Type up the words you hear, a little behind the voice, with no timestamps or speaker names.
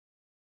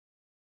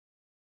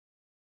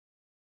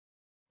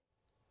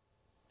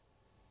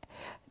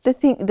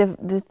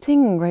the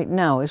thing right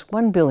now is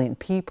 1 billion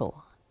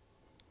people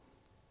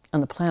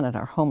on the planet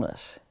are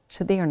homeless.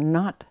 So they are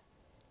not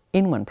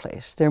in one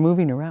place, they're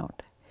moving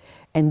around.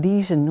 And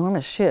these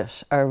enormous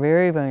shifts are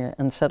very, very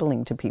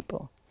unsettling to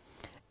people.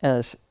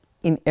 As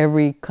in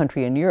every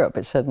country in Europe,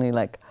 it's suddenly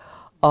like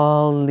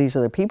all these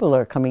other people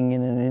are coming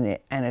in,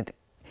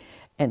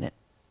 and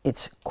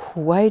it's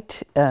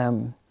quite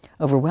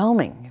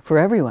overwhelming for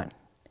everyone.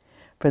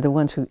 For the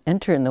ones who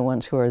enter and the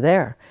ones who are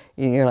there,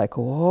 you're like,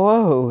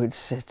 whoa,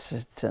 it's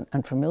an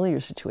unfamiliar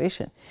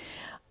situation.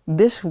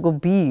 This will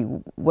be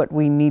what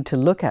we need to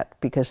look at,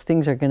 because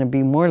things are going to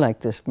be more like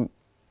this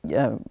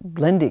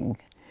blending.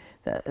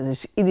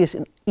 It is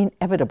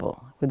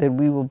inevitable that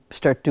we will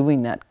start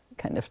doing that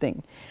kind of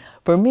thing.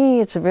 For me,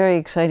 it's very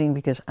exciting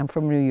because I'm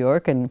from New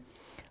York, and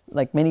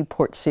like many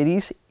port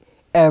cities,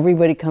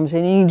 everybody comes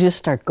in and you just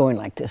start going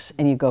like this,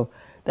 and you go,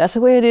 that's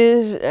the way it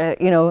is,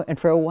 you know. And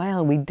for a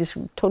while, we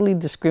totally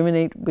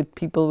discriminate with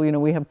people. You know,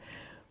 we have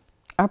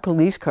our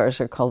police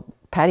cars are called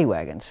paddy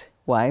wagons.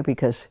 Why?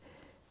 Because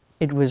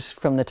it was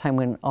from the time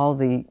when all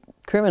the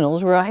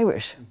criminals were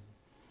Irish,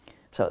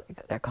 so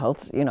they're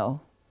called, you know,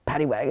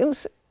 paddy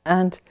wagons.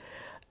 And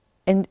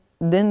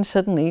then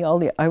suddenly all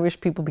the Irish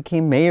people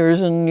became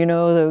mayors, and you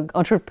know, the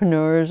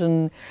entrepreneurs,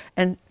 and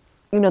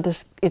you know,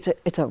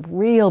 it's a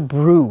real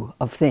brew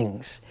of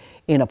things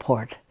in a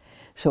port.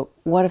 So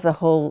what if the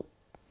whole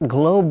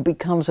globe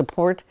becomes a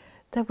port?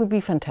 That would be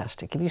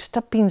fantastic. If you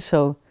stop being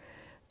so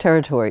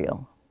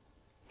territorial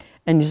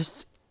and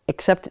just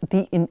accept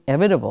the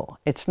inevitable.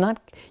 It's not,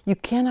 you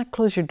cannot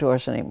close your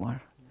doors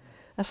anymore.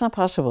 That's not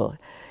possible.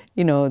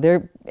 You know,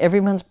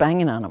 everyone's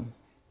banging on them,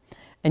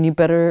 and you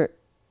better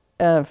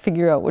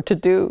figure out what to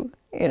do,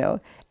 you know,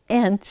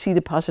 and see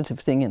the positive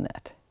thing in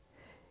that.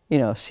 You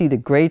know, see the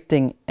great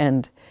thing,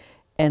 and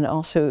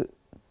also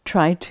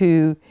try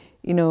to,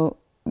 you know,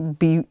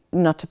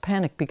 not to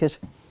panic, because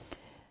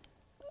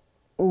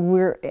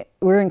we're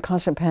in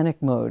constant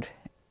panic mode.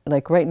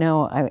 Like right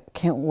now, I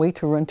can't wait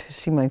to run to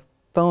see my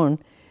phone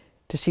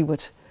to see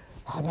what's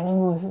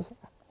happening with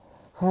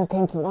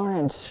Hurricane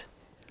Florence.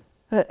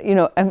 You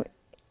know,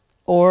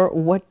 or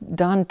what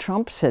Donald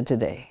Trump said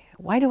today.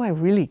 Why do I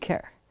really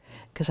care?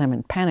 Because I'm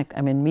in panic.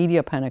 I'm in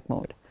media panic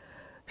mode.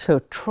 So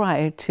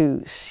try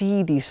to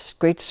see these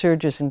great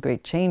surges and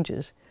great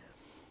changes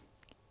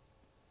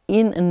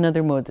in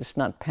another mode that's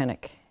not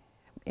panic,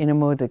 in a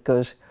mode that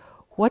goes,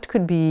 what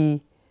could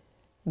be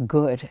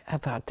good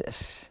about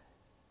this?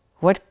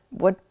 What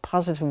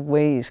positive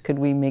ways could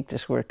we make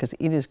this work? Because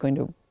it is going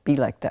to be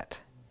like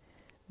that.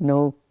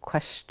 No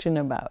question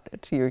about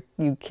it.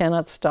 You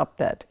cannot stop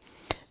that.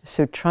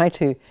 So try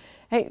to,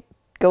 hey,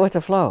 go with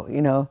the flow,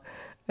 you know.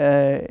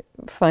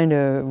 Find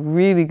a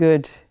really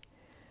good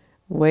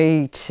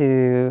way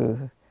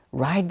to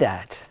ride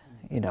that,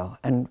 you know,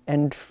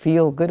 and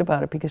feel good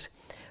about it, because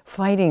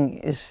fighting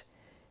is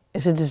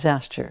a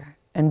disaster,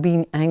 and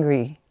being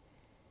angry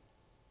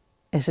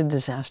is a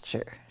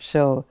disaster.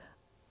 So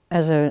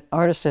as an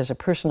artist, as a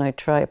person, I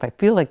try, if I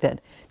feel like that,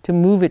 to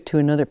move it to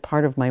another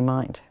part of my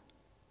mind.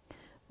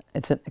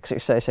 It's an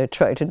exercise I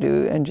try to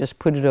do, and just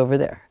put it over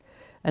there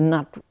and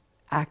not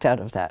act out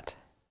of that.